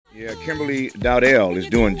Yeah, Kimberly Dowdell is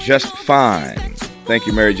doing just fine. Thank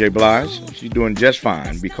you, Mary J. Blige. She's doing just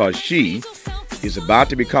fine because she is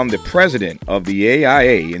about to become the president of the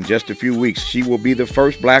AIA in just a few weeks. She will be the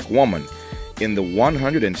first black woman in the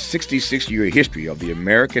 166-year history of the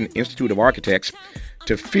American Institute of Architects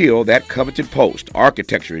to fill that coveted post.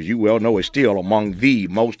 Architecture, as you well know, is still among the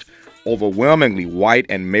most overwhelmingly white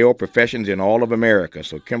and male professions in all of America.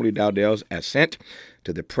 So Kimberly Dowdell's ascent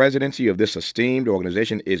to the presidency of this esteemed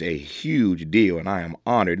organization is a huge deal, and I am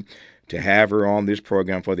honored to have her on this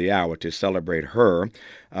program for the hour to celebrate her.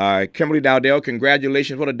 Kimberly Dowdell,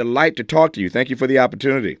 congratulations. What a delight to talk to you. Thank you for the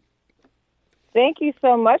opportunity. Thank you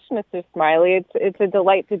so much, Mr. Smiley. It's a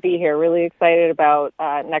delight to be here. Really excited about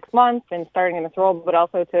next month and starting in this role, but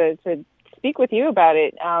also to speak with you about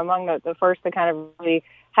it. Among the first to kind of really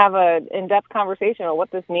have an in-depth conversation on what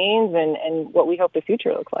this means and what we hope the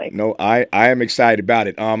future looks like. No, I am excited about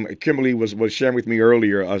it. Kimberly was sharing with me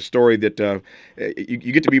earlier a story that you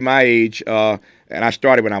get to be my age, and I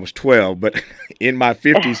started when I was 12, but in my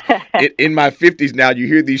 50s, in my 50s now, you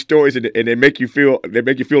hear these stories and they make you feel a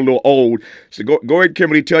little old. So go ahead,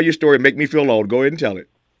 Kimberly, tell your story, make me feel old. Go ahead and tell it.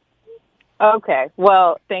 Okay.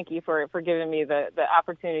 Well, thank you for giving me the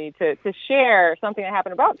opportunity to share something that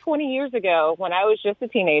happened about 20 years ago when I was just a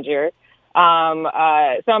teenager. So I'm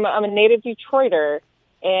a native Detroiter,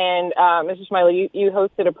 and Mr. Smiley, you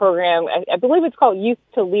hosted a program. I believe it's called Youth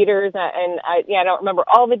to Leaders, and I don't remember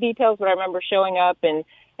all the details, but I remember showing up and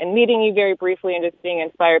meeting you very briefly and just being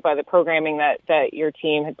inspired by the programming that your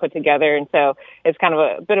team had put together. And so it's kind of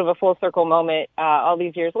a bit of a full circle moment all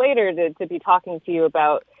these years later to be talking to you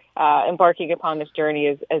about embarking upon this journey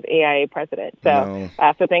as AIA president. So,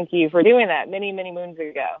 so thank you for doing that many moons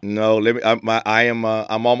ago. No,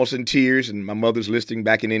 I'm almost in tears, and my mother's listening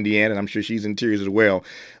back in Indiana, and I'm sure she's in tears as well.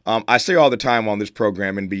 I say all the time on this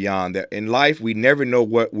program and beyond that in life we never know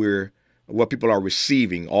what people are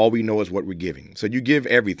receiving. All we know is what we're giving. So you give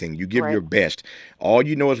everything. You give your best. All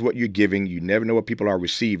you know is what you're giving. You never know what people are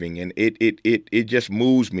receiving, and it just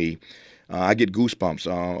moves me. I get goosebumps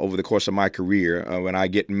over the course of my career when I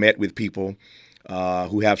get met with people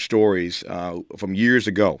who have stories from years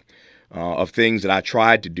ago of things that I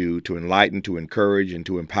tried to do to enlighten, to encourage, and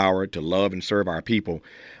to empower, to love and serve our people.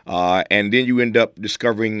 And then you end up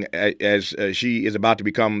discovering, as she is about to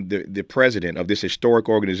become the president of this historic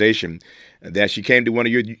organization, that she came to one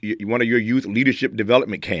of your youth leadership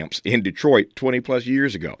development camps in Detroit 20 plus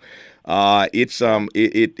years ago. It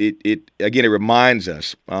reminds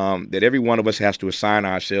us that every one of us has to assign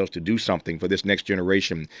ourselves to do something for this next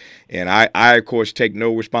generation. And I of course, take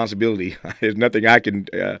no responsibility. There's nothing I can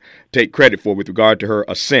take credit for with regard to her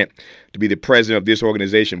ascent to be the president of this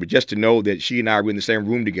organization. But just to know that she and I were in the same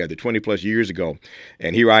room together 20 plus years ago.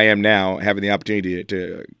 And here I am now having the opportunity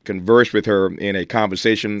to converse with her in a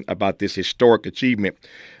conversation about this historic achievement.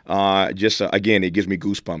 Again, it gives me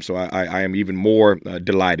goosebumps. So I am even more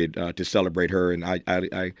delighted to celebrate her. And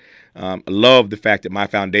I love the fact that my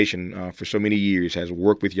foundation for so many years has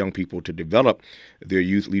worked with young people to develop their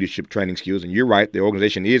youth leadership training skills. And you're right, the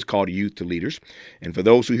organization is called Youth to Leaders. And for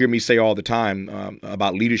those who hear me say all the time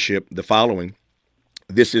about leadership, the following: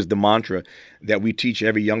 this is the mantra that we teach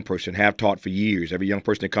every young person, have taught for years, every young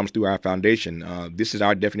person that comes through our foundation. This is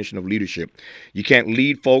our definition of leadership. You can't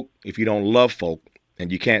lead folk if you don't love folk.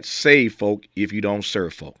 And you can't save folk if you don't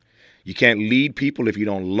serve folk. You can't lead people if you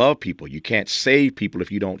don't love people. You can't save people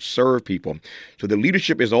if you don't serve people. So the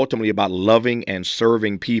leadership is ultimately about loving and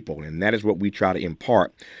serving people. And that is what we try to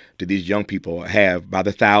impart to these young people, have by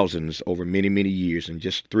the thousands over many, many years. And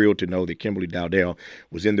just thrilled to know that Kimberly Dowdell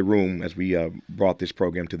was in the room as we brought this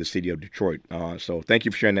program to the city of Detroit. So thank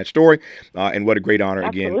you for sharing that story. And what a great honor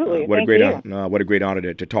again. What a great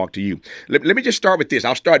honor to talk to you. Let me just start with this.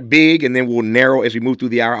 I'll start big and then we'll narrow as we move through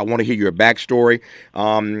the hour. I want to hear your backstory.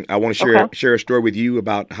 I want to share a story with you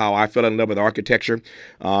about how I fell in love with architecture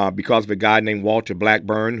because of a guy named Walter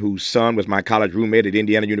Blackburn, whose son was my college roommate at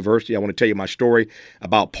Indiana University. I want to tell you my story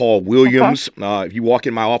about Paul Williams. If you walk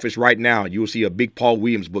in my office right now, you will see a big Paul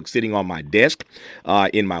Williams book sitting on my desk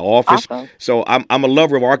in my office. So I'm a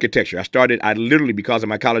lover of architecture. I literally, because of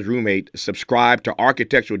my college roommate, subscribed to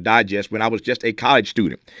Architectural Digest when I was just a college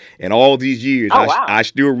student. And all these years, I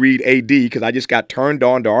still read AD because I just got turned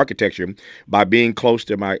on to architecture by being close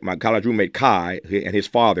to my college roommate Kai and his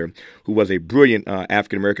father, who was a brilliant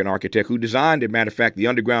African-American architect who designed, as a matter of fact, the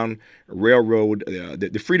Underground Railroad,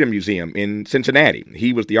 the Freedom Museum in Cincinnati.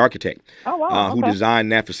 He was the architect Oh, wow. who Okay.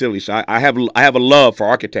 designed that facility. So I have a love for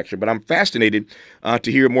architecture, but I'm fascinated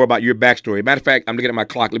to hear more about your backstory. Matter of fact, I'm looking at my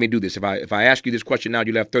clock. Let me do this. If I ask you this question now,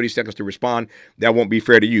 you'll have 30 seconds to respond. That won't be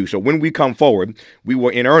fair to you. So when we come forward, we will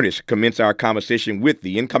in earnest commence our conversation with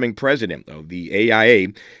the incoming president of the AIA,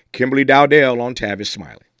 Kimberly Dowdell, on Tavis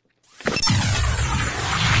Smiley.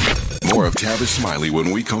 More of Tavis Smiley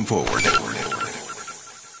when we come forward.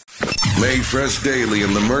 Made fresh daily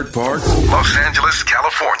in the Mert Park, Los Angeles,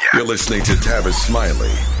 California. You're listening to Tavis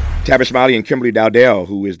Smiley. Tavis Smiley and Kimberly Dowdell,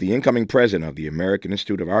 who is the incoming president of the American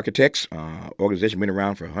Institute of Architects, organization been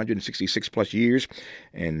around for 166 plus years,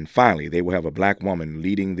 and finally they will have a black woman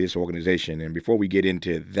leading this organization. And before we get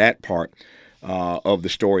into that part of the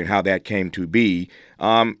story and how that came to be,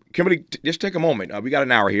 Kimberly, just take a moment. We got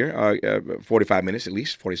an hour here, 45 minutes at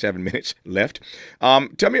least, 47 minutes left.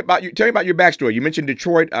 Tell me about your backstory. You mentioned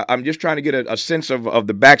Detroit. I'm just trying to get a sense of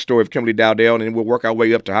the backstory of Kimberly Dowdell, and then we'll work our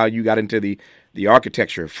way up to how you got into the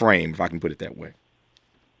architecture frame, if I can put it that way.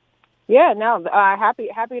 Yeah, no, happy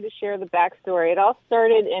to share the backstory. It all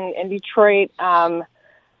started in Detroit.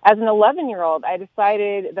 As an 11-year-old, I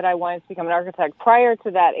decided that I wanted to become an architect. Prior to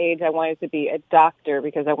that age, I wanted to be a doctor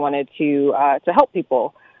because I wanted to help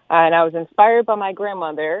people. And I was inspired by my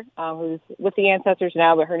grandmother, who's with the ancestors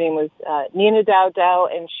now, but her name was Nina Dowdell,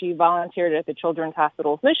 and she volunteered at the Children's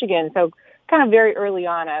Hospital of Michigan. So kind of very early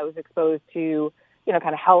on, I was exposed to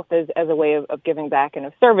kind of health as a way of giving back and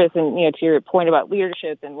of service. And, to your point about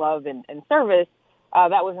leadership and love and service,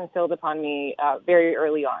 that was instilled upon me very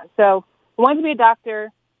early on. So I wanted to be a doctor.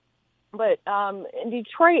 But in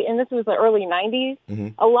Detroit, and this was the early 90s,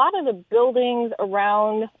 a lot of the buildings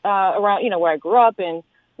around where I grew up and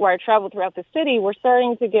where I traveled throughout the city were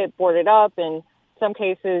starting to get boarded up, and some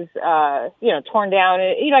cases, torn down.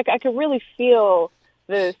 And, I could really feel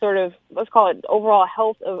the sort of, let's call it, overall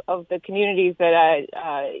health of the communities that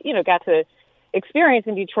I, got to experience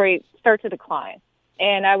in Detroit start to decline.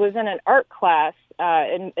 And I was in an art class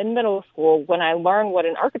in middle school when I learned what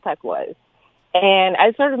an architect was. And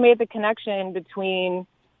I sort of made the connection between,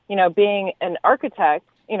 being an architect,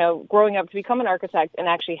 growing up to become an architect and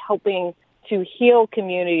actually helping to heal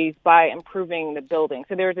communities by improving the building.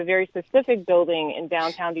 So there was a very specific building in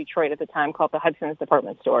downtown Detroit at the time called the Hudson's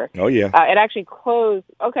Department Store. Oh, yeah. It actually closed.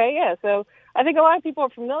 Okay, yeah. So I think a lot of people are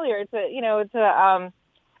familiar. It's a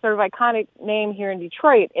sort of iconic name here in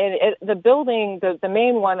Detroit. And the building, the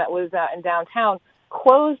main one that was in downtown,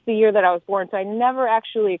 closed the year that I was born, so I never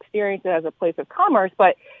actually experienced it as a place of commerce,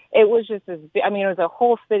 but it was just it was a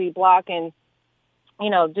whole city block, and,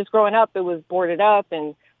 just growing up, it was boarded up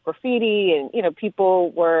and graffiti, and, people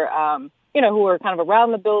were, who were kind of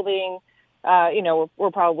around the building,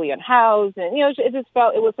 were probably unhoused, and, it just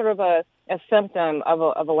felt, it was sort of a symptom of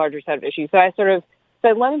a larger set of issues. So I sort of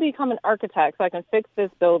said, let me become an architect so I can fix this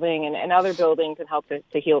building and other buildings and help to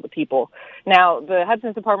heal the people. Now, the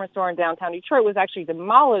Hudson's Department Store in downtown Detroit was actually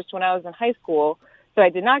demolished when I was in high school, so I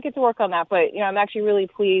did not get to work on that. But, I'm actually really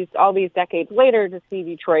pleased all these decades later to see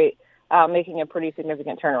Detroit making a pretty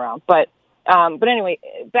significant turnaround. But anyway,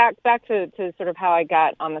 back to sort of how I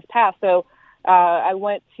got on this path. So I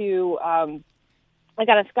went to, I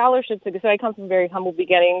got a scholarship so I come from very humble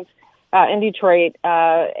beginnings. In Detroit,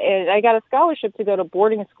 and I got a scholarship to go to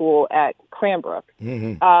boarding school at Cranbrook.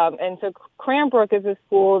 Mm-hmm. And so Cranbrook is a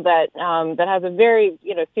school that has a very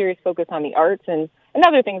serious focus on the arts and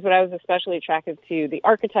other things. But I was especially attracted to the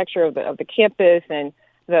architecture of the campus and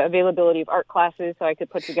the availability of art classes, so I could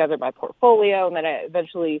put together my portfolio. And then I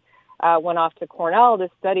eventually went off to Cornell to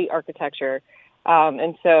study architecture.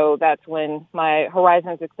 And so that's when my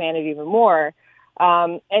horizons expanded even more.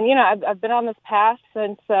 And I've been on this path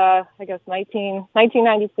since I guess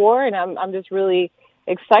 1994, and I'm just really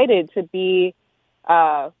excited to be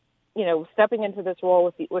stepping into this role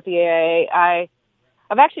with the AIA.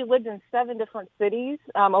 I've actually lived in 7 different cities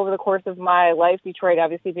over the course of my life. Detroit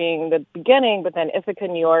obviously being the beginning, but then Ithaca,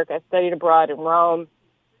 New York. I studied abroad in Rome.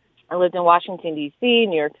 I lived in Washington D.C.,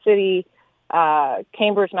 New York City,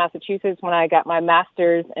 Cambridge, Massachusetts. When I got my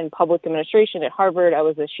master's in public administration at Harvard, I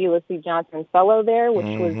was a Sheila C. Johnson Fellow there, which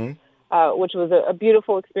was a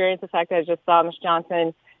beautiful experience. In fact, I just saw Ms.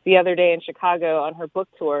 Johnson the other day in Chicago on her book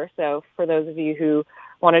tour. So for those of you who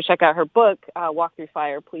want to check out her book, Walk Through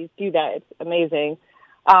Fire, please do that. It's amazing.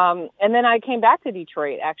 And then I came back to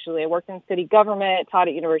Detroit, actually. I worked in city government, taught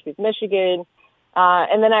at University of Michigan.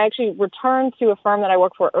 And then I actually returned to a firm that I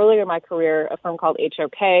worked for earlier in my career, a firm called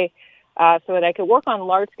HOK, so that I could work on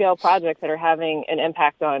large-scale projects that are having an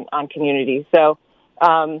impact on communities. So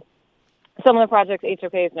some of the projects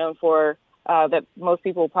HOK is known for that most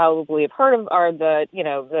people probably have heard of are the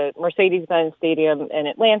Mercedes-Benz Stadium in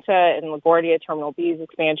Atlanta and LaGuardia Terminal B's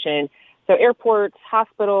expansion. So airports,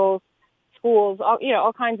 hospitals, schools,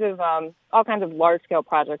 all kinds of large scale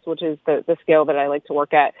projects, which is the scale that I like to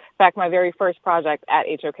work at. In fact, my very first project at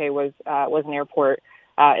HOK was an airport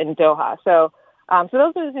in Doha. So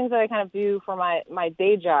those are the things that I kind of do for my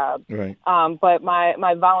day job. Right. But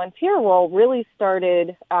my volunteer role really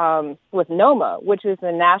started with NOMA, which is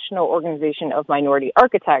the National Organization of Minority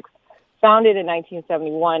Architects. Founded in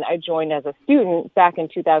 1971, I joined as a student back in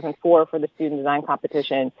 2004 for the student design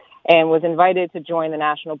competition and was invited to join the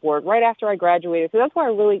national board right after I graduated. So that's where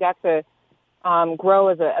I really got to grow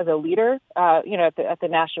as a leader, at the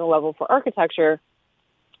national level for architecture.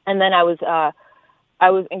 And then I was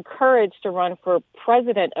encouraged to run for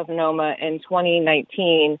president of NOMA in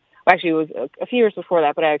 2019. Actually, it was a few years before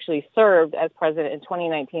that, but I actually served as president in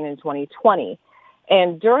 2019 and 2020.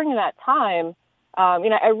 And during that time,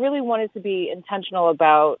 I really wanted to be intentional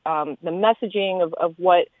about the messaging of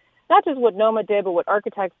what, not just what NOMA did, but what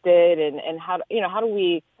architects did, and how do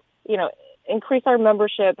we, increase our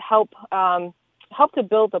membership, help to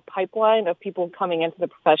build the pipeline of people coming into the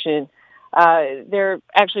profession. There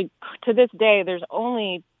actually, to this day, there's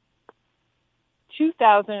only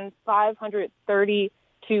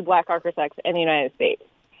 2,532 Black architects in the United States.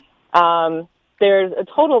 There's a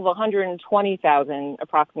total of 120,000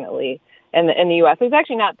 approximately in the U.S. It's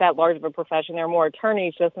actually not that large of a profession. There are more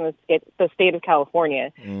attorneys just in the state of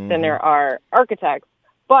California than there are architects.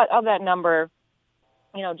 But of that number,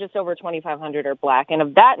 just over 2,500 are Black. And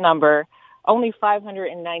of that number, only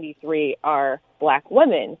 593 are Black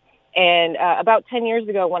women. And about 10 years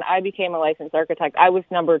ago, when I became a licensed architect, I was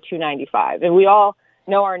number 295. And we all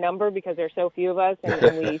know our number because there's so few of us,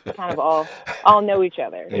 and we kind of all know each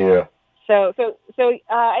other. Yeah. So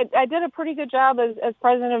I did a pretty good job as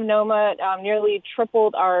president of NOMA, nearly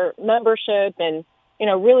tripled our membership and,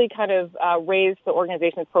 really kind of raised the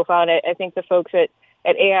organization's profile. And I think the folks at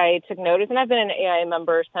AIA took notice. And I've been an AIA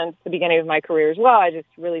member since the beginning of my career as well. I just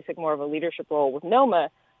really took more of a leadership role with NOMA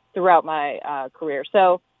throughout my career.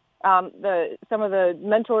 So some of the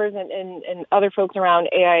mentors and other folks around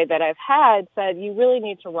AIA that I've had said, you really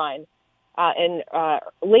need to run. In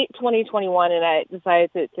late 2021, and I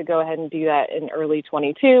decided to go ahead and do that in early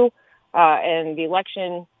 22, and the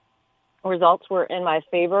election results were in my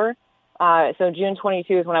favor. So June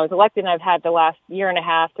 22 is when I was elected, and I've had the last year and a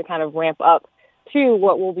half to kind of ramp up to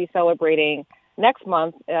what we'll be celebrating next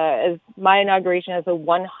month as my inauguration as the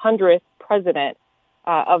 100th president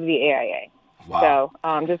of the AIA. Wow.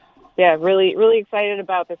 So really, really excited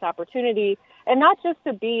about this opportunity, and not just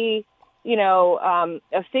to be a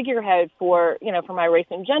figurehead for my race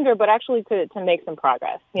and gender, but actually to make some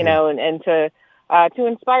progress, and to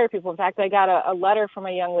inspire people. In fact, I got a letter from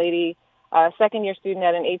a young lady, a second-year student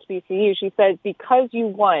at an HBCU. She said, because you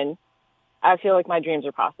won, I feel like my dreams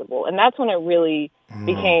are possible. And that's when it really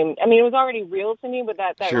became, it was already real to me, but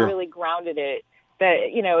that Sure. really grounded it. That,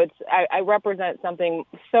 I represent something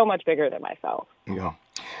so much bigger than myself. Yeah.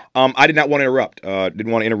 I did not want to interrupt.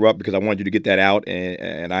 Didn't want to interrupt because I wanted you to get that out,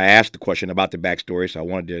 and I asked the question about the backstory, so I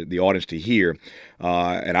wanted the audience to hear,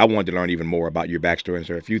 and I wanted to learn even more about your backstory. And so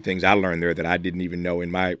there are a few things I learned there that I didn't even know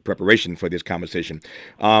in my preparation for this conversation.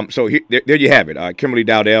 So there you have it. Kimberly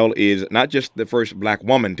Dowdell is not just the first Black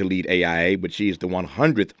woman to lead AIA, but she is the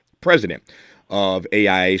 100th president of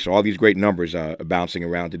AIA. So all these great numbers bouncing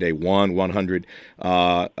around today. 100.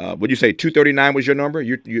 What'd you say? 239 was your number?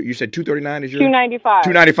 You said 239 is your 295.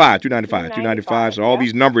 295. So all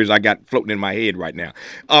these numbers I got floating in my head right now.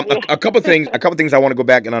 A couple things I want to go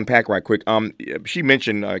back and unpack right quick. She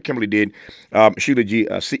mentioned, Kimberly did,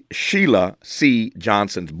 Sheila C.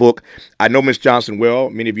 Johnson's book. I know Miss Johnson well.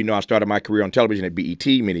 Many of you know I started my career on television at BET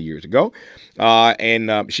many years ago.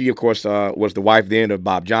 And she, of course, was the wife then of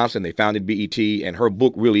Bob Johnson. They founded BET, and her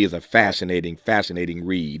book really is a fascinating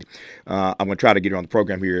read. I'm going to try to get her on the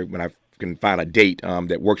program here when I can find a date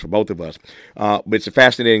that works for both of us. But it's a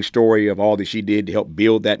fascinating story of all that she did to help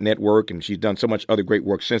build that network, and she's done so much other great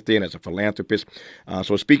work since then as a philanthropist.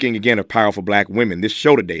 So speaking again of powerful Black women, this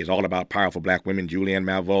show today is all about powerful Black women: Julianne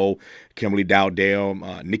Malveaux, Kimberly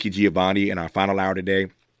Dowdell, Nikki Giovanni in our final hour today.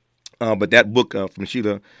 But that book from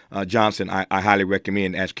Sheila Johnson, I highly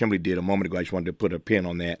recommend, as Kimberly did a moment ago. I just wanted to put a pin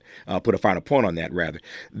on that, put a final point on that, rather.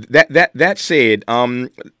 That said,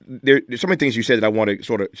 there's so many things you said that I want to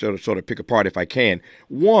sort of pick apart if I can.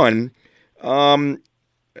 One,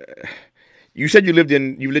 you said you lived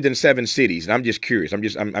in 7 cities, and I'm just curious.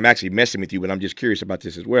 I'm actually messing with you, but I'm just curious about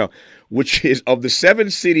this as well. Which is, of the 7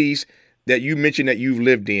 cities that you mentioned that you've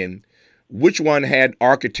lived in, which one had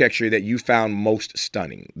architecture that you found most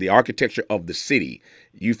stunning? The architecture of the city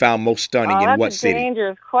you found most stunning in what That's a city?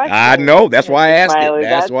 dangerous I question, know. That's why I Mr. ask it. Smiley.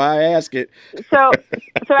 That's why I ask it. So,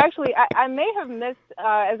 so actually, I may have missed,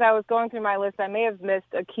 as I was going through my list, I may have missed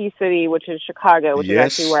a key city, which is Chicago, which is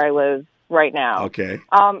actually Yes. where I live right now. Okay.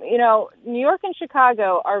 New York and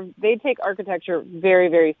Chicago they take architecture very,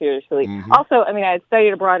 very seriously. Mm-hmm. Also, I mean, I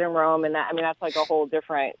studied abroad in Rome, and that's like a whole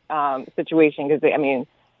different situation because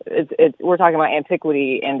we're talking about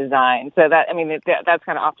antiquity and design. So that's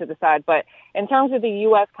kind of off to the side. But in terms of the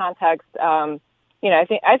U.S. context, I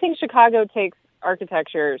think Chicago takes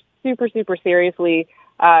architecture super, super seriously.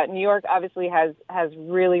 New York obviously has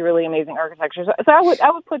really, really amazing architecture. So I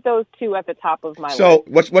would put those two at the top of my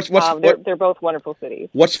list. They're both wonderful cities.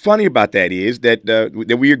 What's funny about that is that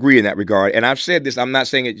we agree in that regard. And I've said this. I'm not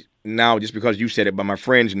saying it now just because you said it, but my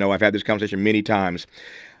friends know I've had this conversation many times.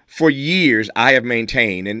 For years, I have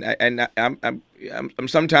maintained, and I'm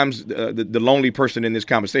sometimes the lonely person in this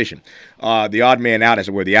conversation, the odd man out, as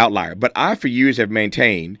it were, the outlier. But I, for years, have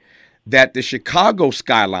maintained that the Chicago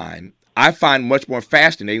skyline I find much more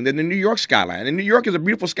fascinating than the New York skyline. And New York is a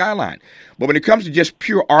beautiful skyline. But when it comes to just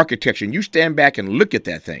pure architecture, and you stand back and look at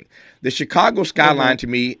that thing, the Chicago skyline to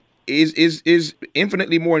me is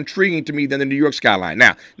infinitely more intriguing to me than the New York skyline.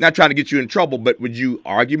 Now, not trying to get you in trouble, but would you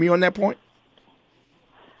argue me on that point?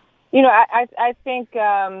 I think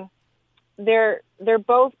they're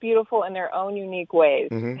both beautiful in their own unique ways.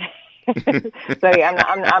 Mm-hmm. So yeah,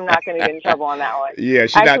 I'm not going to get in trouble on that one. Yeah,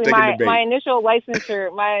 she's actually, not taking the bait. My initial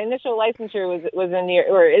licensure was in New York,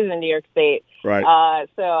 or is in New York State. Right.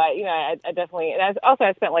 So I definitely, and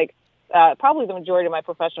I spent probably the majority of my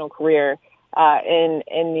professional career in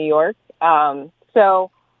New York.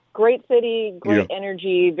 So great city, great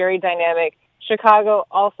energy, very dynamic. Chicago,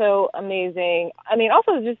 also amazing. I mean,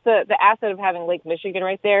 also just the asset of having Lake Michigan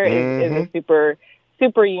right there is a super,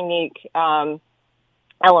 super unique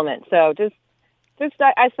element. So just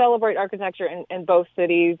I celebrate architecture in both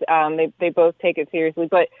cities. They both take it seriously.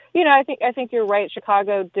 But I think you're right.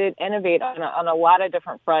 Chicago did innovate on a lot of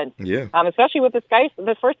different fronts. Yeah. Especially with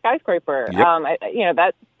the first skyscraper.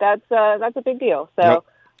 Yep. That's a big deal. So. Yep.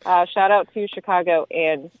 Shout out to Chicago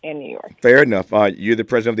and New York. Fair enough. You're the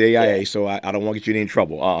president of the AIA, so I don't want to get you in any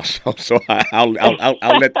trouble. So I'll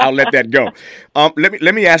let that go.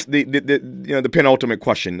 Let me ask the penultimate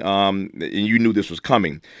question. And you knew this was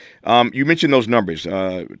coming. You mentioned those numbers.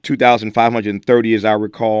 2,530, as I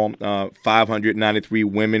recall. 593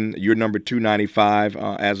 women. You're number 295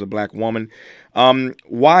 as a black woman.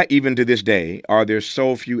 Why, even to this day, are there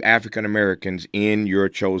so few African Americans in your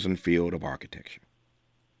chosen field of architecture?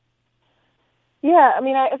 Yeah, I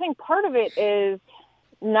mean, I think part of it is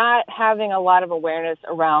not having a lot of awareness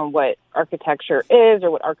around what architecture is or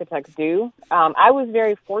what architects do. I was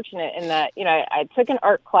very fortunate in that, I took an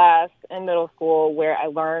art class in middle school where I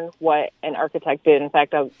learned what an architect did. In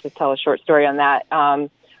fact, I'll just tell a short story on that. Our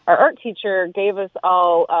art teacher gave us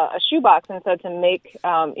all a shoebox and said to make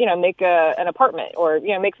an apartment or,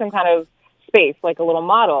 make some kind of space, like a little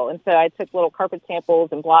model. And so I took little carpet samples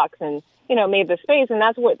and blocks and, made the space. And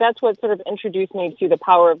that's what sort of introduced me to the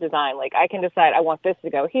power of design. Like I can decide I want this to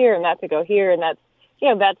go here and that to go here. And that's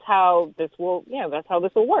how this will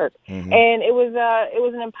work. Mm-hmm. And it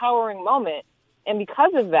was an empowering moment. And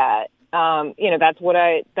because of that,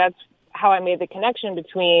 that's how I made the connection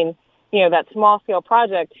between, that small scale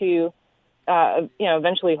project to,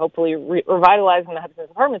 eventually, hopefully revitalizing the Hudson's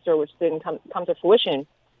department store, which didn't come to fruition.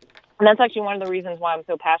 And that's actually one of the reasons why I'm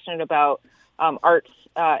so passionate about arts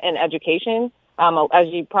and education. As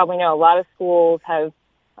you probably know, a lot of schools have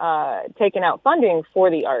taken out funding for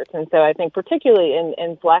the arts. And so I think particularly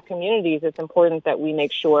in Black communities, it's important that we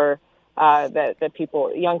make sure that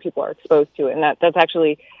young people are exposed to it. And that's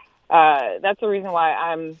actually, that's the reason why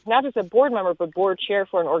I'm not just a board member, but board chair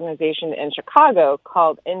for an organization in Chicago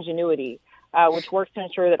called Ingenuity, which works to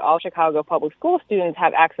ensure that all Chicago public school students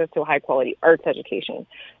have access to a high-quality arts education.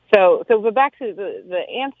 So but back to the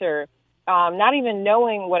answer, not even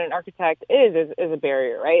knowing what an architect is a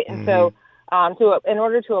barrier, right? And so in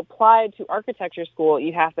order to apply to architecture school,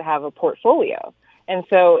 you have to have a portfolio. And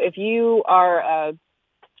so if you are,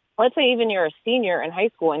 let's say even you're a senior in high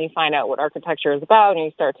school and you find out what architecture is about and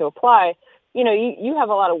you start to apply, you have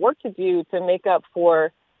a lot of work to do to make up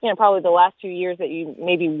for, probably the last 2 years that you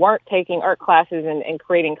maybe weren't taking art classes and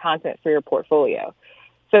creating content for your portfolio.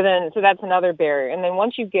 So that's another barrier. And then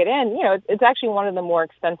once you get in, it's actually one of the more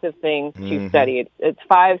expensive things to study. It's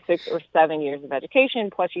 5, 6, or 7 years of education.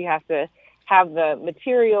 Plus you have to have the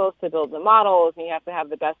materials to build the models, and you have to have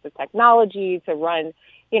the best of technology to run,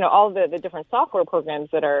 all the different software programs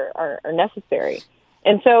that are necessary.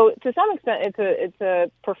 And so, to some extent, it's a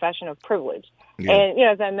profession of privilege. Yeah. And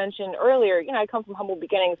as I mentioned earlier, I come from humble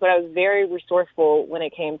beginnings, but I was very resourceful when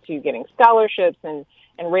it came to getting scholarships and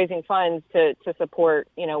raising funds to support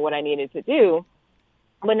what I needed to do.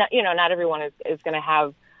 But not everyone is going to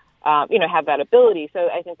have have that ability. So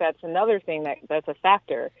I think that's another thing that's a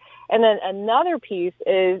factor. And then another piece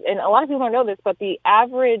is, and a lot of people don't know this, but the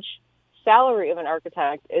average salary of an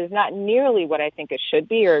architect is not nearly what I think it should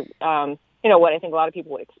be, or what I think a lot of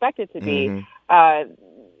people would expect it to be.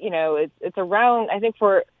 It's around, I think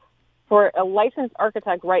for a licensed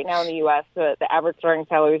architect right now in the U.S., the average starting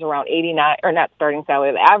salary is around 89, or not starting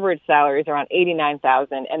salary, the average salary is around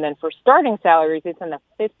 89,000, and then for starting salaries, it's in the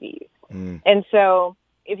 50s. And so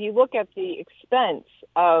if you look at the expense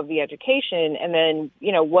of the education, and then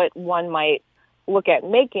what one might look at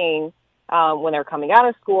making when they're coming out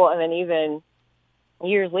of school, and then even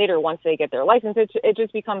years later, once they get their license, it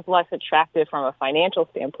just becomes less attractive from a financial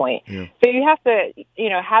standpoint. Yeah. So you have to,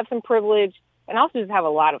 have some privilege, and also just have a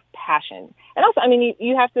lot of passion. And also,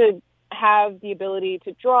 you have to have the ability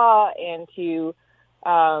to draw and to,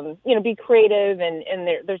 be creative, and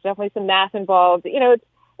there's definitely some math involved.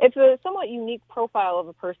 It's a somewhat unique profile of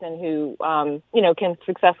a person who, can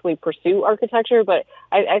successfully pursue architecture, but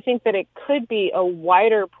I think that it could be a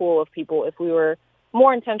wider pool of people if we were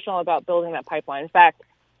more intentional about building that pipeline. In fact,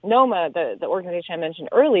 NOMA, the organization I mentioned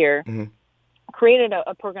earlier, created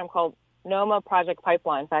a program called NOMA Project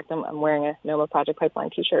Pipeline. In fact, I'm wearing a NOMA Project Pipeline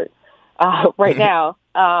T-shirt right now.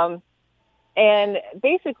 And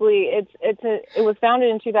basically, it was founded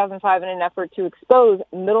in 2005 in an effort to expose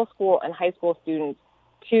middle school and high school students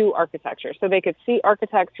to architecture, so they could see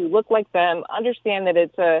architects who look like them, understand that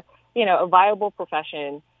it's a viable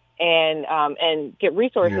profession, and get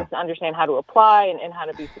resources to understand how to apply and how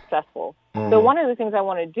to be successful. So one of the things I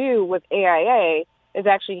want to do with AIA is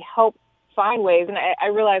actually help find ways, and I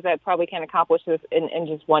realize I probably can't accomplish this in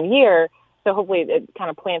just 1 year, so hopefully it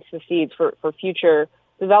kind of plants the seeds for future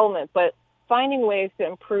development, but finding ways to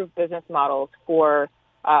improve business models for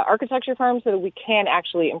architecture firms so that we can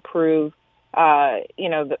actually improve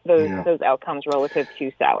those outcomes relative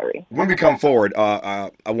to salary. When we come forward,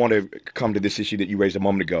 I want to come to this issue that you raised a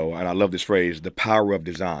moment ago, and I love this phrase, the power of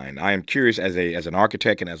design. I am curious, as an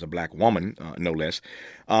architect and as a black woman, no less,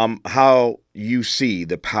 how you see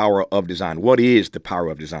the power of design. What is the power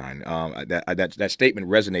of design? That statement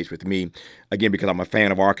resonates with me, again, because I'm a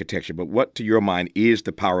fan of architecture. But what, to your mind, is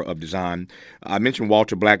the power of design? I mentioned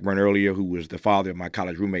Walter Blackburn earlier, who was the father of my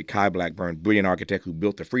college roommate, Kai Blackburn, brilliant architect who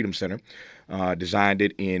built the Freedom Center, designed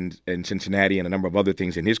it in Cincinnati and a number of other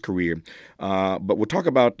things in his career. But we'll talk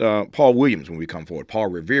about Paul Williams when we come forward, Paul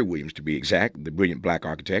Revere Williams, to be exact, the brilliant black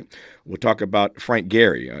architect. We'll talk about Frank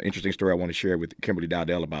Gehry, interesting story I want to share with Kimberly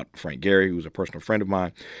Dowdell about Frank Gehry, who's a personal friend of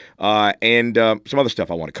mine, and some other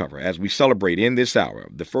stuff I want to cover as we celebrate in this hour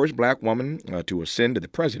the first black woman to ascend to the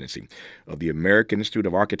presidency of the American Institute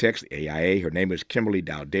of Architects, the AIA. Her name is Kimberly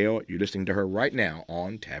Dowdell. You're listening to her right now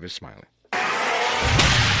on Tavis Smiley.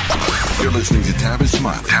 You're listening to Tavis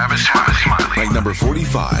Smiley. Tavis Smiley. Ranked number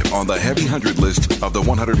 45 on the Heavy 100 list of the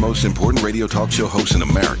 100 most important radio talk show hosts in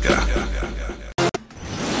America.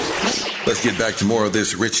 Let's get back to more of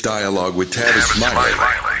this rich dialogue with Tavis Smiley.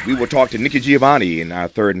 We will talk to Nikki Giovanni in our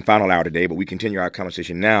third and final hour today, but we continue our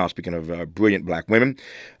conversation now. Speaking of brilliant black women,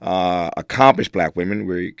 accomplished black women,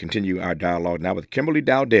 we continue our dialogue now with Kimberly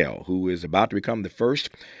Dowdell, who is about to become the first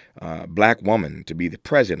black woman to be the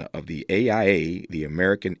president of the AIA, the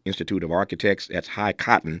American Institute of Architects. That's high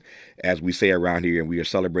cotton, as we say around here, and we are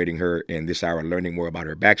celebrating her in this hour, learning more about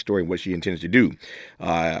her backstory and what she intends to do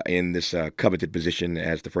in this coveted position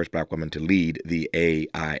as the first black woman to lead the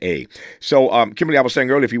AIA. So, Kimberly, I was saying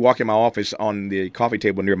earlier, if you walk in my office, on the coffee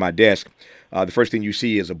table near my desk, the first thing you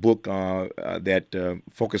see is a book that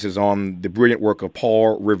focuses on the brilliant work of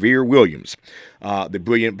Paul Revere Williams, the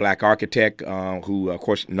brilliant black architect who, of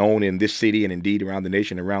course, known in this city and indeed around the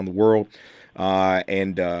nation, around the world.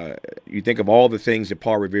 And you think of all the things that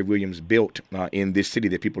Paul Revere Williams built in this city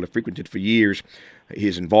that people have frequented for years.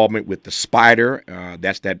 His involvement with the Spider,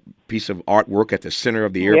 that's that piece of artwork at the center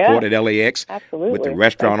of the airport at LAX. Absolutely. With the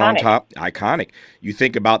restaurant on top. Iconic. You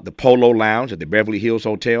think about the Polo Lounge at the Beverly Hills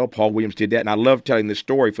Hotel. Paul Williams did that. And I love telling this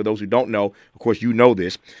story for those who don't know. Of course, you know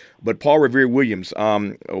this. But Paul Revere Williams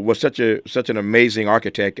was such an amazing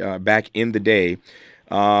architect back in the day.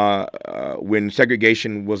 When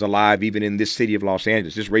segregation was alive, even in this city of Los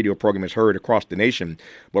Angeles. This radio program is heard across the nation,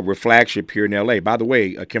 but we're flagship here in L.A. By the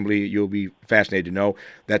way, Kimberly, you'll be fascinated to know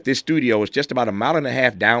that this studio is just about a mile and a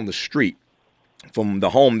half down the street from the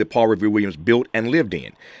home that Paul Revere Williams built and lived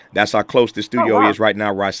in. That's how close the Oh, studio wow. is right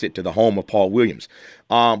now, where I sit, to the home of Paul Williams.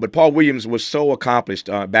 But Paul Williams was so accomplished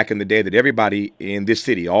back in the day that everybody in this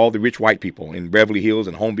city, all the rich white people in Beverly Hills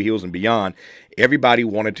and Holmby Hills and beyond, everybody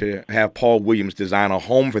wanted to have Paul Williams design a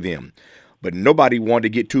home for them. But nobody wanted to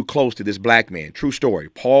get too close to this black man. True story.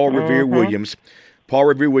 Paul Revere Williams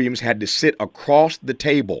had to sit across the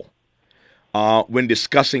table when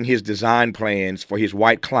discussing his design plans for his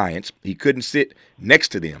white clients. He couldn't sit next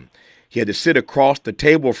to them. He had to sit across the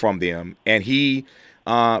table from them, and he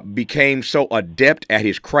became so adept at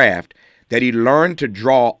his craft that he learned to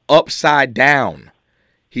draw upside down.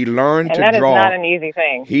 He learned And to that is draw. not an easy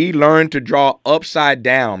thing. He learned to draw upside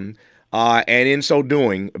down, and in so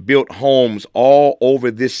doing, built homes all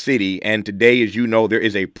over this city. And today, as you know, there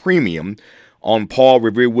is a premium on Paul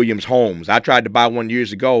Revere Williams homes. I tried to buy one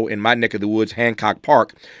years ago in my neck of the woods, Hancock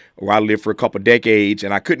Park, where I lived for a couple of decades,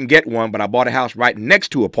 and I couldn't get one, but I bought a house right next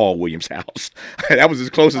to a Paul Williams house. That was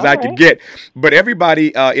as close as All I could right. get. But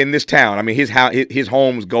everybody in this town, I mean, his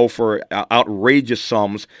homes go for outrageous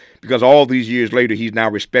sums, because all these years later, he's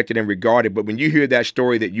now respected and regarded. But when you hear that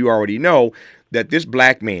story that you already know, that this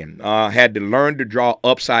black man had to learn to draw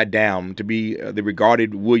upside down to be the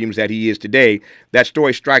regarded Williams that he is today, that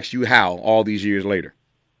story strikes you how all these years later?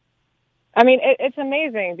 I mean, it's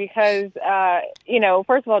amazing because,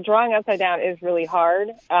 first of all, drawing upside down is really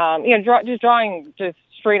hard. Drawing just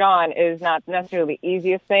straight on is not necessarily the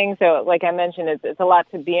easiest thing. So, like I mentioned, it's a lot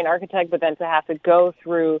to be an architect, but then to have to go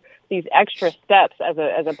through these extra steps as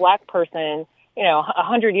a black person,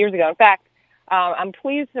 100 years ago. In fact, I'm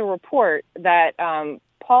pleased to report that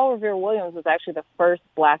Paul Revere Williams was actually the first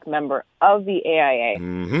black member of the AIA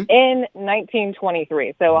in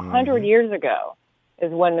 1923. So 100 years ago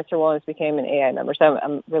is when Mr. Williams became an AI member. So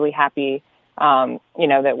I'm really happy,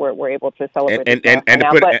 that we're able to celebrate. And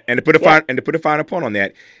to put a finer point on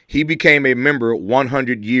that, he became a member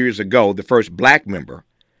 100 years ago, the first black member,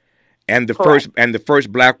 and the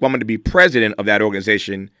first black woman to be president of that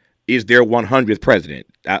organization is their 100th president.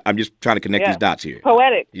 I'm just trying to connect these dots here.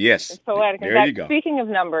 Poetic. Yes. It's poetic. There you go. Speaking of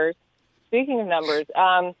numbers.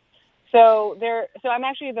 So I'm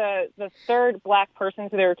actually the third black person.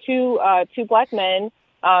 So there are two black men.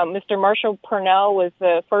 Mr. Marshall Purnell was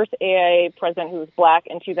the first AIA president who was black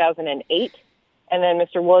in 2008. And then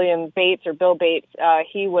Mr. William Bates, or Bill Bates,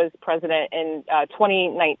 he was president in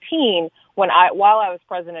 2019 while I was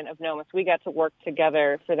president of NOMA. So we got to work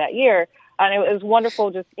together for that year. And it was wonderful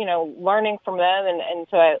just, learning from them. And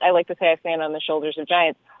so I like to say I stand on the shoulders of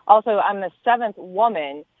giants. Also, I'm the seventh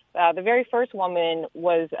woman. The very first woman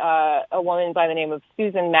was a woman by the name of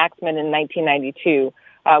Susan Maxman in 1992,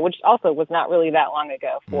 which also was not really that long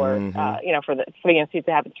ago for the Institute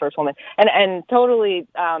to have its first woman. And totally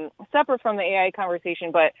separate from the AI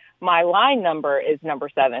conversation, but my line number is number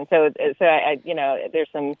 7. So there's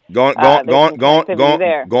some Go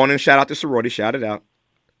there. on and shout out the sorority. Shout it out.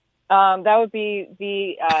 That would be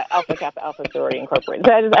the Alpha Kappa Alpha Sorority Incorporated.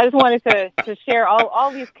 So I just wanted to share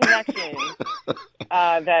all these connections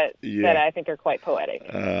that I think are quite poetic.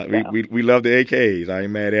 We love the AKs. I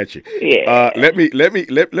ain't mad at you. Yeah. Let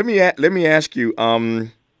me ask you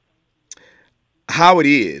how it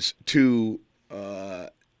is to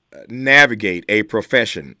navigate a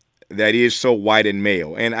profession that is so white and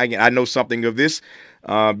male. And I know something of this.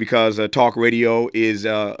 Because talk radio is,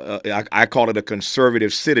 I call it a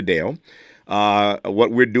conservative citadel.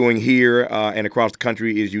 What we're doing here and across the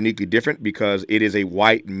country is uniquely different because it is a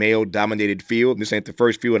white male-dominated field. This ain't the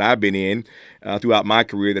first field I've been in throughout my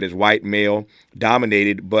career that is white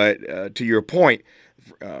male-dominated. But to your point,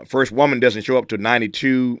 first woman doesn't show up to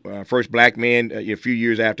 92, first black man a few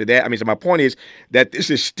years after that. I mean, so my point is that this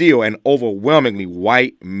is still an overwhelmingly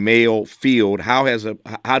white male field. How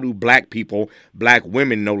do black people, black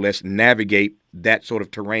women no less, navigate that sort of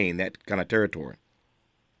terrain, that kind of territory?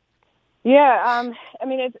 Yeah, I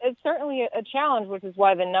mean, it's certainly a challenge, which is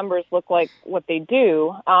why the numbers look like what they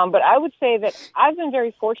do. But I would say that I've been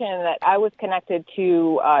very fortunate in that I was connected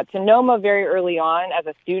to NOMA very early on as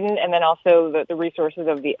a student, and then also the resources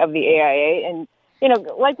of the AIA. And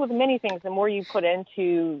like with many things, the more you put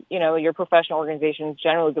into your professional organizations,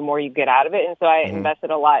 generally the more you get out of it. And so I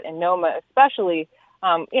invested a lot in NOMA, especially.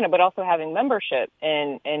 But also having membership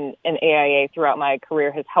in AIA throughout my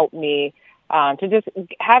career has helped me to just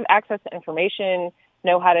have access to information,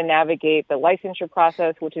 know how to navigate the licensure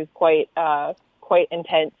process, which is quite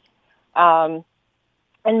intense. And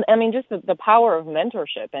I mean, just the power of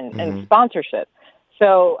mentorship and sponsorship.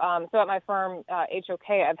 So at my firm, HOK,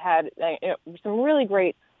 I've had some really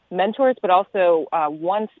great mentors, but also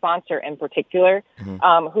one sponsor in particular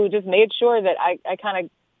who just made sure that I kind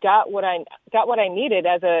of got what I needed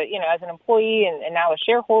as an employee and now a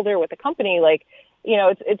shareholder with the company. Like,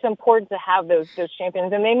 it's important to have those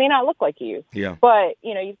champions, and they may not look like you. Yeah. But,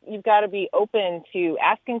 you've got to be open to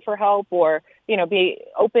asking for help, or, be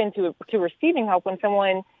open to receiving help when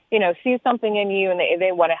someone, sees something in you and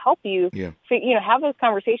they want to help you. Yeah. So, have those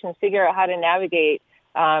conversations, figure out how to navigate,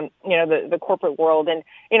 the corporate world. And,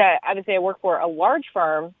 I would say I work for a large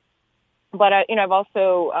firm, but, I've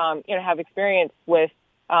also, have experience with,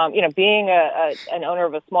 being an owner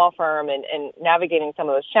of a small firm and navigating some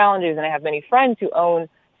of those challenges. And I have many friends who own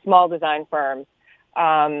small design firms.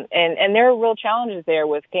 And there are real challenges there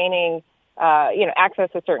with gaining, access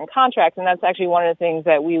to certain contracts. And that's actually one of the things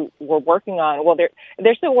that we were working on. Well,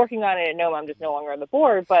 they're still working on it at NOMA. I'm just no longer on the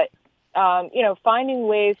board, but, finding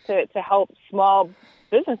ways to help small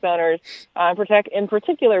business owners, in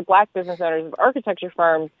particular Black business owners of architecture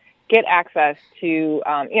firms, get access to,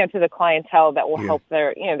 to the clientele that will help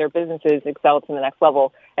their businesses excel to the next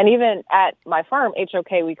level. And even at my firm, HOK,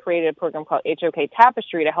 we created a program called HOK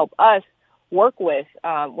Tapestry to help us work with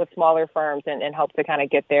smaller firms and help to kind of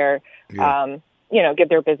get their, get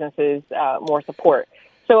their businesses more support.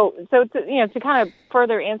 So to kind of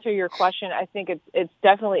further answer your question, I think it's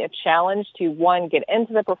definitely a challenge to, one, get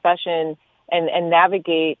into the profession and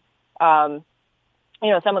navigate,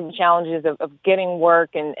 some of the challenges of getting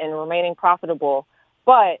work and remaining profitable.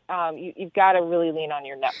 But you've got to really lean on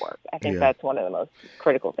your network. I think that's one of the most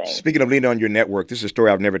critical things. Speaking of leaning on your network, this is a story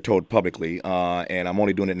I've never told publicly, and I'm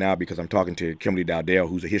only doing it now because I'm talking to Kimberly Dowdell,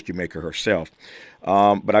 who's a history maker herself.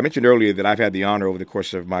 But I mentioned earlier that I've had the honor over the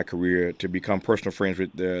course of my career to become personal friends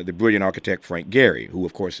with the brilliant architect Frank Gehry, who,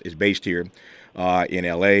 of course, is based here in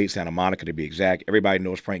L.A., Santa Monica to be exact. Everybody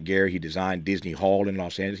knows Frank Gehry. He designed Disney Hall in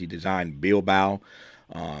Los Angeles. He designed Bilbao,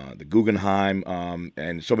 the Guggenheim,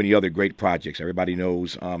 and so many other great projects. Everybody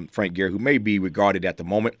knows Frank Gehry, who may be regarded at the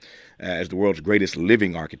moment as the world's greatest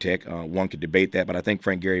living architect. One could debate that, but I think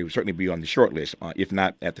Frank Gehry would certainly be on the short list, if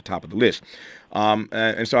not at the top of the list.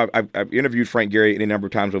 And so I've interviewed Frank Gehry any number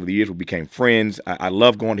of times over the years. We became friends. I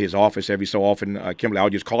love going to his office every so often. Kimberly, I'll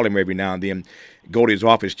just call him every now and then, go to his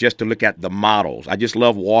office just to look at the models. I just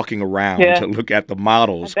love walking around to look at the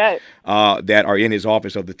models that are in his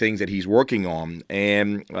office of the things that he's working on.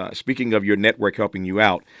 And speaking of your network helping you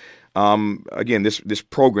out, again, this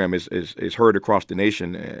program is heard across the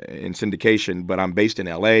nation in syndication, but I'm based in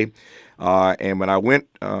L.A., and when I went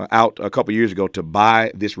out a couple years ago to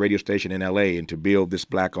buy this radio station in L.A. and to build this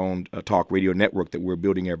Black-owned talk radio network that we're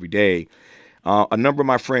building every day, a number of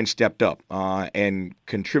my friends stepped up and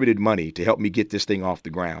contributed money to help me get this thing off the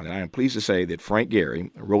ground. And I am pleased to say that Frank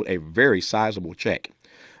Gehry wrote a very sizable check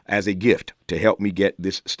as a gift to help me get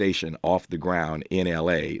this station off the ground in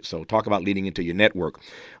L.A. So talk about leading into your network.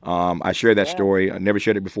 I share that story. I never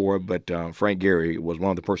shared it before, but Frank Gehry was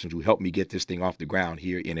one of the persons who helped me get this thing off the ground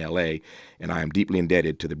here in L.A., and I am deeply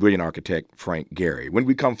indebted to the brilliant architect Frank Gehry. When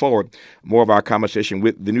we come forward, more of our conversation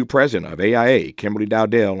with the new president of AIA, Kimberly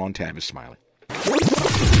Dowdell, on Tavis Smiley.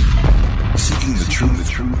 Seeking the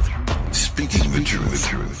truth, speaking the truth.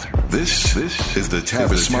 This is the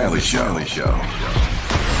Tavis Smiley Show.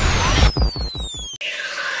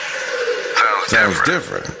 Sounds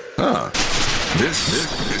different, huh? This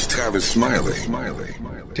is Tavis Smiley.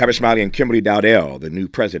 Tavis Smiley and Kimberly Dowdell, the new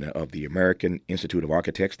president of the American Institute of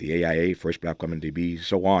Architects, the AIA, first Black woman to be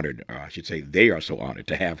so honored. I should say they are so honored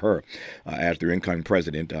to have her as their incoming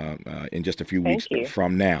president in just a few weeks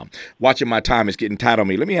from now. Watching my time is getting tight on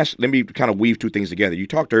me. Let me kind of weave two things together. You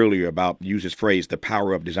talked earlier about, use this phrase, the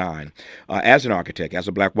power of design. As an architect, as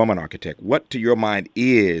a Black woman architect, what to your mind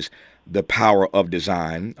is the power of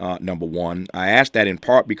design, number one? I ask that in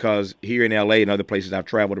part because here in L.A. and other places I've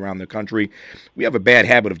traveled around the country, we have a bad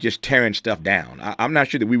habit of just tearing stuff down. I'm not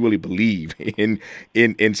sure that we really believe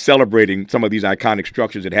in celebrating some of these iconic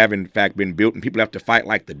structures that have in fact been built, and people have to fight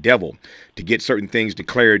like the devil to get certain things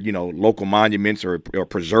declared, local monuments or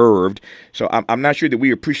preserved. So I'm not sure that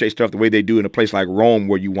we appreciate stuff the way they do in a place like Rome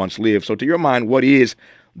where you once lived. So to your mind, what is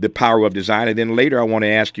the power of design? And then later I want to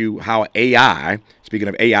ask you how AI, speaking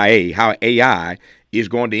of AIA, how AI is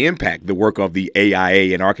going to impact the work of the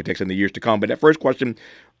AIA and architects in the years to come. But that first question,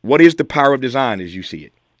 what is the power of design as you see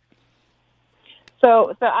it?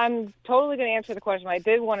 So I'm totally going to answer the question. I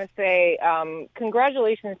did want to say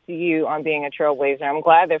congratulations to you on being a trailblazer. I'm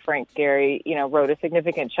glad that Frank Gehry, wrote a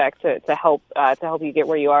significant check to help you get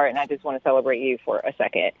where you are, and I just want to celebrate you for a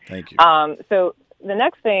second. Thank you. So the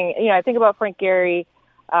next thing, I think about Frank Gehry.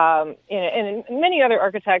 And many other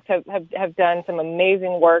architects have done some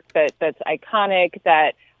amazing work that's iconic,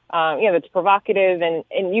 that's provocative,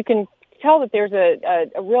 and you can tell that there's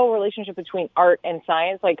a real relationship between art and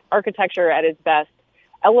science. Like architecture at its best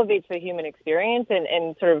elevates the human experience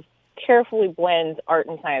and sort of carefully blends art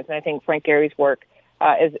and science. And I think Frank Gehry's work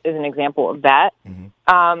is an example of that.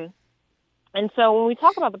 Mm-hmm. And so when we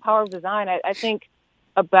talk about the power of design, I think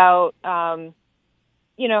about, how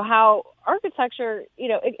architecture,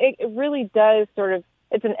 it really does sort of,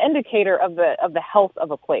 it's an indicator of the health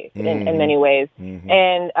of a place in many ways. Mm-hmm.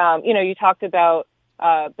 And, you talked about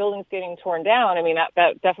buildings getting torn down. I mean,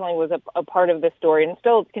 that definitely was a part of the story and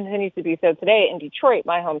still continues to be so today in Detroit,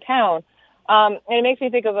 my hometown. And it makes me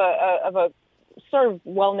think of a sort of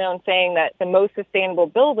well-known saying that the most sustainable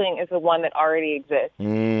building is the one that already exists.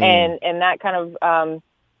 And that kind of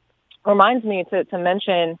reminds me to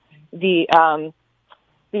mention the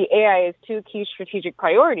AI's two key strategic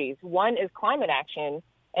priorities. One is climate action,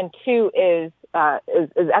 and two is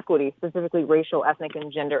equity, specifically racial, ethnic,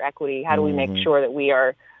 and gender equity. How do we make sure that we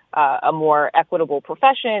are a more equitable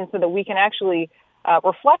profession so that we can actually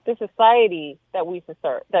reflect the society that we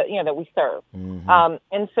serve?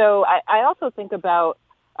 And so I also think about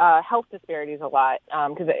health disparities a lot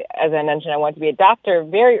because, as I mentioned, I wanted to be a doctor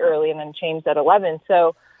very early and then changed at 11.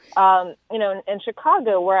 So, in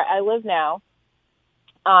Chicago, where I live now,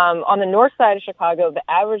 on the north side of Chicago, the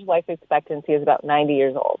average life expectancy is about 90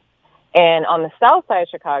 years old. And on the south side of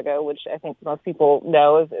Chicago, which I think most people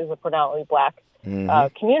know is a predominantly black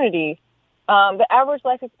community, the average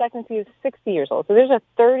life expectancy is 60 years old. So there's a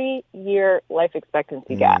 30-year life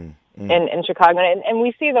expectancy gap in Chicago. And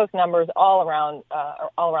we see those numbers all around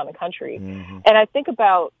the country. And I think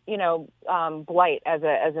about, blight as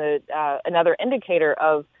another indicator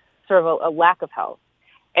of sort of a lack of health.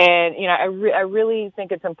 And, I really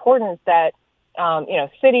think it's important that,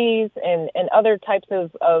 cities and other types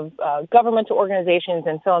of governmental organizations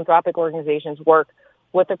and philanthropic organizations work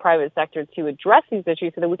with the private sector to address these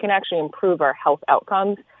issues so that we can actually improve our health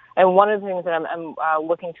outcomes. And one of the things that I'm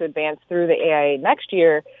looking to advance through the AIA next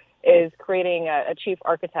year is creating a chief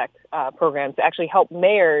architect program to actually help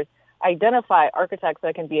mayors identify architects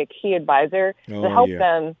that can be a key advisor to help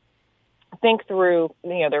them think through,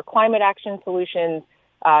 their climate action solutions,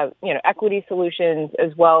 equity solutions,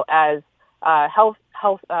 as well as health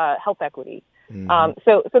equity.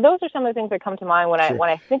 So those are some of the things that come to mind when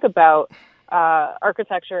I think about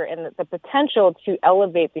architecture and the potential to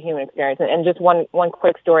elevate the human experience. And just one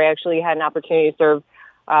quick story. I actually had an opportunity to serve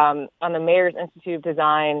on the Mayor's Institute of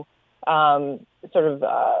Design, sort of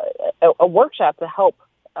a workshop to help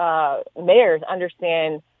mayors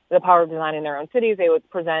understand the power of design in their own cities. They would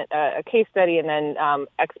present a case study, and then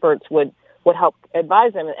experts would help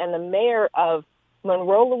advise them. And the mayor of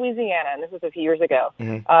Monroe, Louisiana, and this was a few years ago,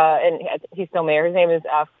 and he's still mayor. His name is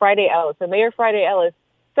Friday Ellis. So Mayor Friday Ellis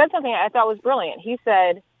said something I thought was brilliant. He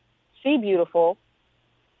said, "See beautiful,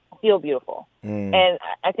 feel beautiful." And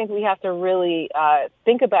I think we have to really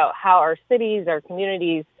think about how our cities, our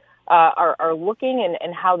communities are looking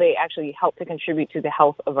and how they actually help to contribute to the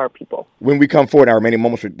health of our people. When we come forward in our remaining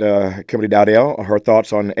moments with Kimberly Dowdell, her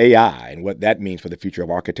thoughts on AI and what that means for the future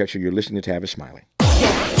of architecture, you're listening to Tavis Smiley.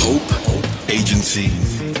 Hope, agency,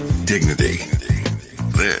 dignity.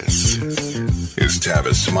 This is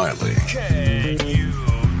Tavis Smiley. Can you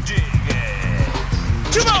dig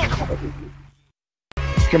it? Come on!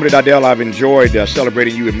 Kimberly Dowdell, I've enjoyed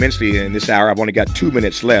celebrating you immensely in this hour. I've only got 2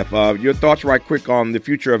 minutes left. Your thoughts right quick on the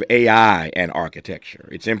future of AI and architecture.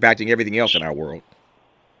 It's impacting everything else in our world.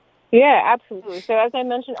 Yeah, absolutely. So as I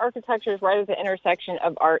mentioned, architecture is right at the intersection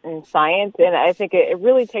of art and science, and I think it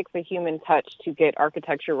really takes the human touch to get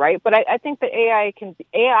architecture right. But I think that AI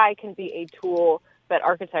can be a tool that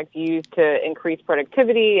architects use to increase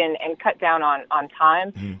productivity and cut down on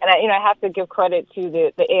time. And I have to give credit to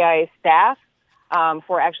the AI staff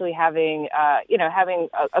for actually having a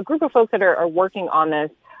group of folks that are working on this,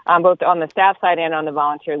 both on the staff side and on the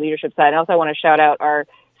volunteer leadership side. And also I want to shout out our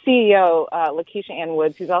CEO, Lakeisha Ann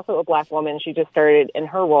Woods, who's also a black woman. She just started in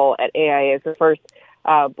her role at AIA as the first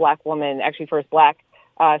black woman, actually first black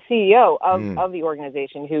CEO of the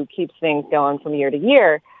organization, who keeps things going from year to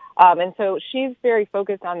year. And so she's very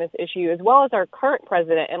focused on this issue, as well as our current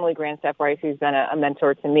president, Emily Grandstaff-Rice, who's been a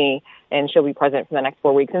mentor to me, and she'll be president for the next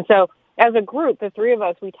 4 weeks. And so as a group, the three of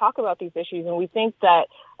us, we talk about these issues, and we think that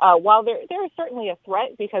while there is certainly a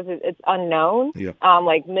threat because it's unknown,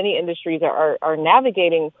 like many industries are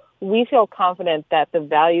navigating, we feel confident that the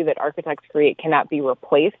value that architects create cannot be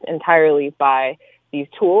replaced entirely by these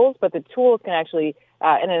tools, but the tools can actually,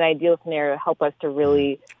 in an ideal scenario, help us to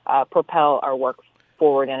really propel our work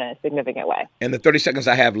forward in a significant way. In the 30 seconds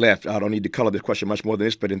I have left, I don't need to color this question much more than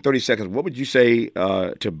this, but in 30 seconds, what would you say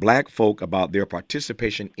to black folk about their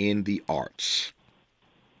participation in the arts?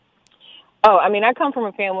 Oh, I mean, I come from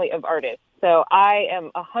a family of artists. So I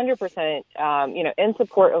am 100%, in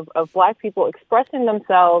support of Black people expressing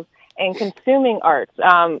themselves and consuming arts.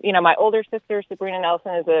 My older sister, Sabrina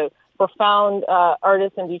Nelson, is a profound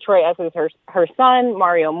artist in Detroit, as is her son,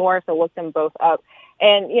 Mario Moore. So look them both up.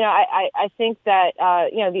 And, I think that,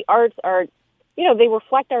 the arts are, they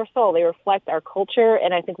reflect our soul. They reflect our culture.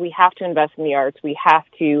 And I think we have to invest in the arts. We have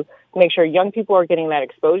to make sure young people are getting that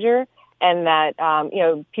exposure and that,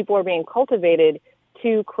 people are being cultivated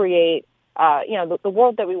to create, the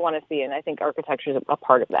world that we want to see. And I think architecture is a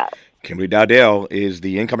part of that. Kimberly Dowdell is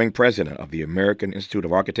the incoming president of the American Institute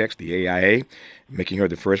of Architects, the AIA, making her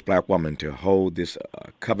the first Black woman to hold this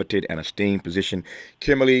coveted and esteemed position.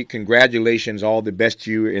 Kimberly, congratulations. All the best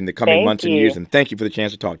to you in the coming months and years. And thank you for the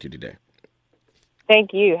chance to talk to you today.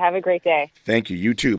 Thank you. Have a great day. Thank you. You too.